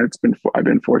journey. And I've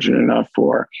been fortunate enough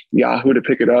for Yahoo to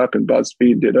pick it up, and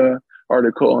BuzzFeed did a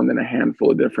article, and then a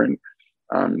handful of different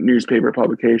newspaper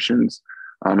publications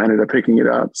ended up picking it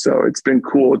up. So it's been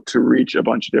cool to reach a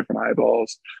bunch of different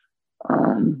eyeballs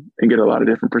and get a lot of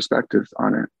different perspectives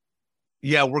on it.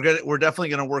 Yeah, we're definitely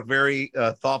gonna work very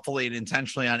thoughtfully and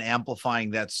intentionally on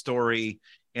amplifying that story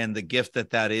and the gift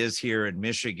that is here in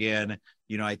Michigan.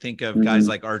 You know, I think of guys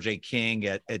like RJ King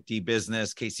at D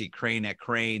Business, Casey Crane at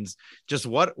Cranes. Just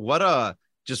what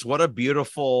a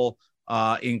beautiful,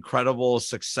 incredible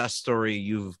success story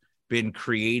you've been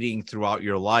creating throughout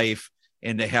your life,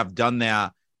 and to have done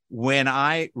that. When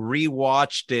I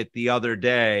rewatched it the other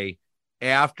day,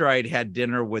 after I'd had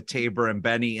dinner with Tabor and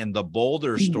Benny, and the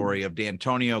Boulder story of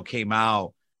D'Antonio came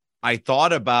out, I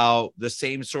thought about the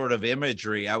same sort of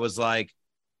imagery. I was like,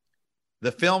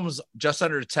 the film's just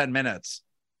under 10 minutes.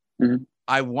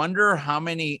 I wonder how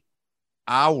many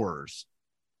hours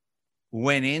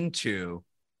went into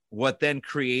what then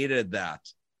created that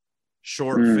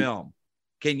short film.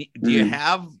 Do you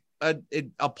have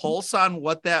a pulse on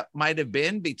what that might have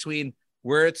been, between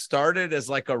where it started as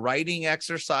like a writing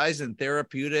exercise and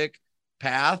therapeutic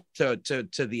path to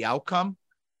the outcome?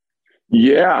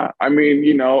 Yeah. I mean,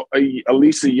 you know, at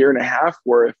least a year and a half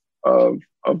worth of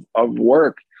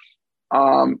work.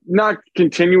 Not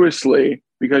continuously,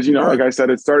 because, you know, like I said,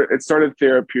 it started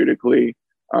therapeutically,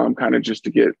 kind of just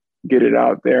to get it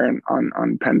out there and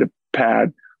on pen to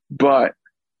pad. But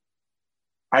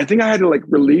I think I had to like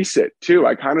release it too.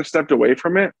 I kind of stepped away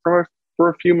from it for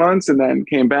a few months, and then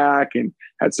came back and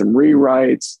had some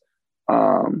rewrites,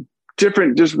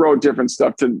 just wrote different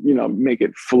stuff to, you know, make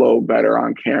it flow better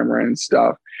on camera and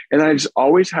stuff. And I just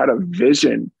always had a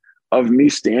vision of me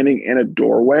standing in a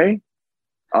doorway,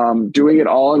 doing it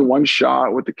all in one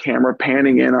shot with the camera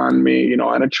panning in on me, you know,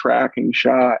 on a tracking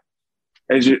shot.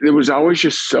 It was always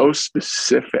just so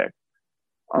specific.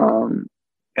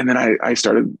 And then I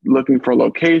started looking for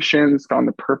locations, found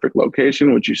the perfect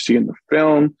location, which you see in the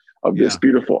film, of this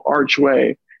beautiful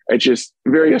archway. It's just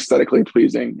very aesthetically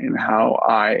pleasing in how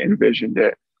I envisioned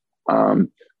it.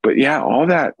 But yeah, all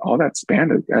that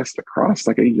spanned, I guess, across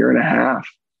like a year and a half.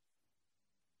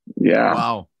 Yeah.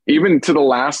 Wow. Even to the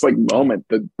last like moment,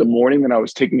 the morning that I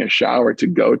was taking a shower to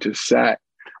go to set,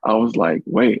 I was like,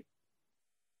 wait,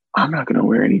 I'm not going to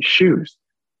wear any shoes.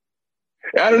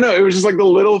 I don't know. It was just like the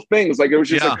little things. Like it was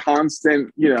just a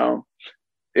constant, you know,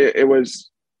 it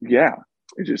was,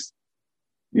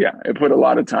 it put a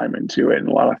lot of time into it and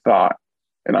a lot of thought,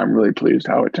 and I'm really pleased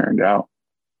how it turned out.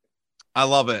 I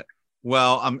love it.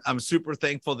 Well, I'm super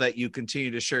thankful that you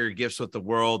continue to share your gifts with the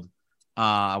world.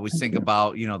 I always think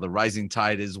about, you know, the rising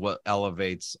tide is what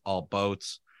elevates all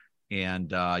boats,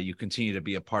 and you continue to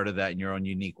be a part of that in your own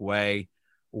unique way.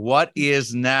 What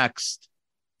is next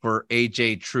for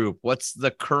AJ Troup? What's the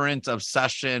current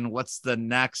obsession? What's the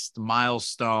next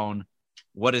milestone?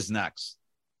 What is next?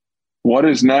 What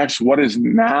is next? What is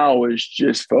now is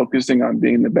just focusing on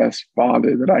being the best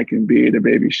father that I can be to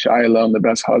baby Shiloh, and the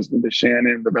best husband to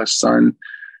Shannon, the best son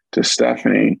to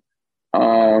Stephanie.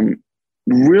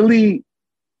 Really,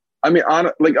 I mean,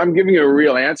 I'm giving you a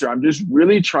real answer. I'm just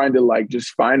really trying to like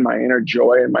just find my inner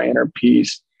joy and my inner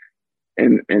peace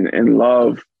and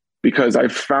love, because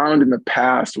I've found in the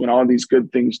past, when all these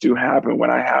good things do happen,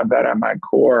 when I have that at my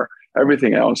core,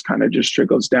 everything else kind of just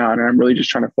trickles down. And I'm really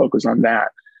just trying to focus on that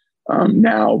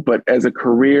now. But as a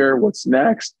career, what's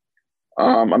next?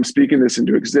 I'm speaking this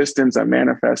into existence. I'm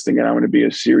manifesting it. I'm going to be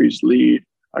a series lead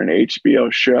on an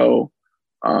HBO show.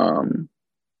 I'm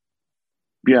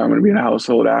going to be a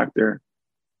household actor,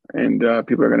 and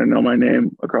people are going to know my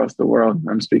name across the world.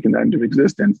 I'm speaking that into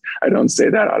existence. I don't say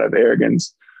that out of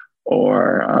arrogance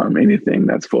or anything.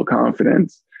 That's full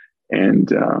confidence. And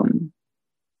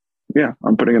yeah,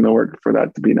 I'm putting in the work for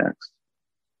that to be next.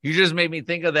 You just made me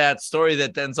think of that story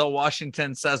that Denzel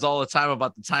Washington says all the time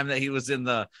about the time that he was in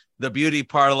the beauty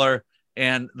parlor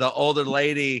and the older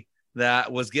lady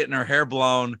that was getting her hair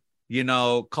blown,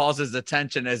 calls his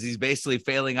attention as he's basically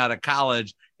failing out of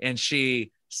college. And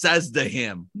she says to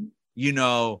him, you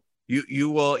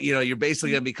will, you're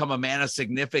basically going to become a man of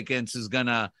significance who's going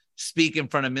to speak in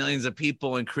front of millions of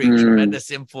people and create tremendous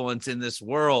influence in this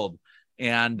world.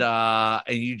 And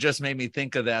you just made me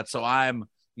think of that. So I'm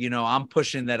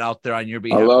pushing that out there on your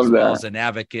behalf as well as an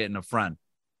advocate and a friend.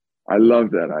 I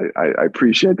love that. I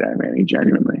appreciate that, Manny,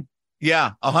 genuinely.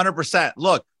 Yeah, 100%.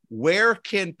 Look, where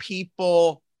can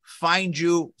people find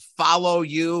you, follow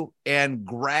you, and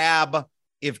grab,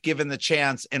 if given the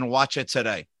chance, and watch it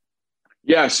today?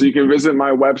 Yeah, so you can visit my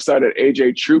website at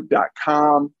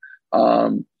ajtroup.com.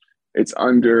 It's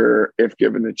under If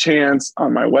Given the Chance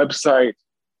on my website.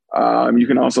 You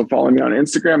can also follow me on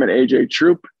Instagram at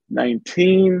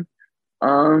ajtroup19.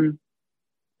 And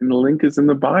the link is in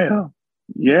the bio.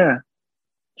 Yeah,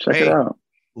 check it out.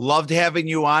 Loved having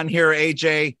you on here,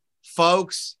 AJ.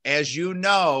 Folks, as you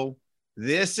know,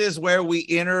 this is where we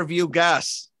interview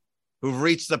guests who've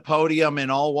reached the podium in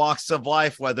all walks of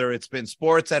life, whether it's been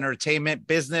sports, entertainment,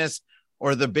 business,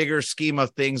 or the bigger scheme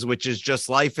of things, which is just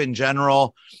life in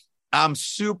general. I'm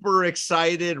super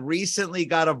excited. Recently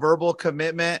got a verbal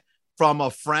commitment from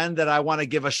a friend that I want to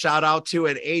give a shout out to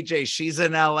at AJ. She's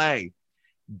in LA.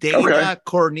 Dana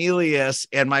Cornelius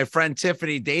and my friend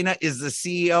Tiffany. Dana is the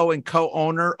CEO and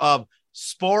co-owner of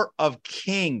Sport of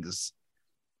Kings.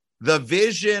 The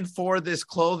vision for this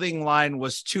clothing line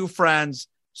was two friends,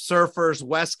 surfers,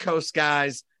 West Coast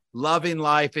guys, loving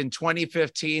life. In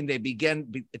 2015, they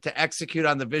began to execute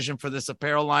on the vision for this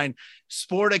apparel line.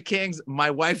 Sport of Kings,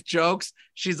 my wife jokes,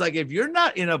 she's like, if you're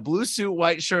not in a blue suit,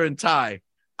 white shirt, and tie,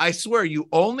 I swear you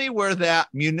only wear that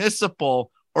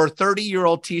municipal or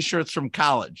 30-year-old t-shirts from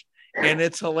college. And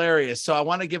it's hilarious. So I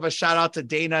want to give a shout out to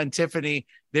Dana and Tiffany.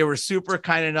 They were super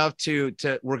kind enough to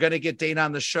we're going to get Dana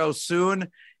on the show soon.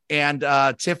 And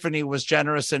Tiffany was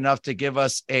generous enough to give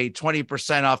us a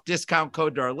 20% off discount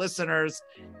code to our listeners.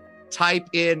 Type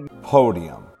in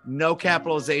Podium. No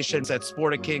capitalizations at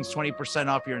Sport of Kings, 20%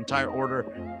 off your entire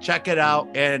order. Check it out.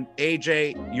 And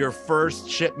AJ, your first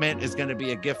shipment is going to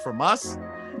be a gift from us.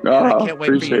 I can't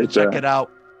wait for you to check it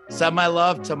out. Send my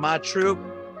love to my Troup,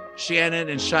 Shannon,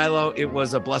 and Shiloh. It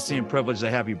was a blessing and privilege to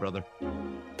have you, brother.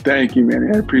 Thank you,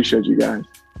 man. I appreciate you guys.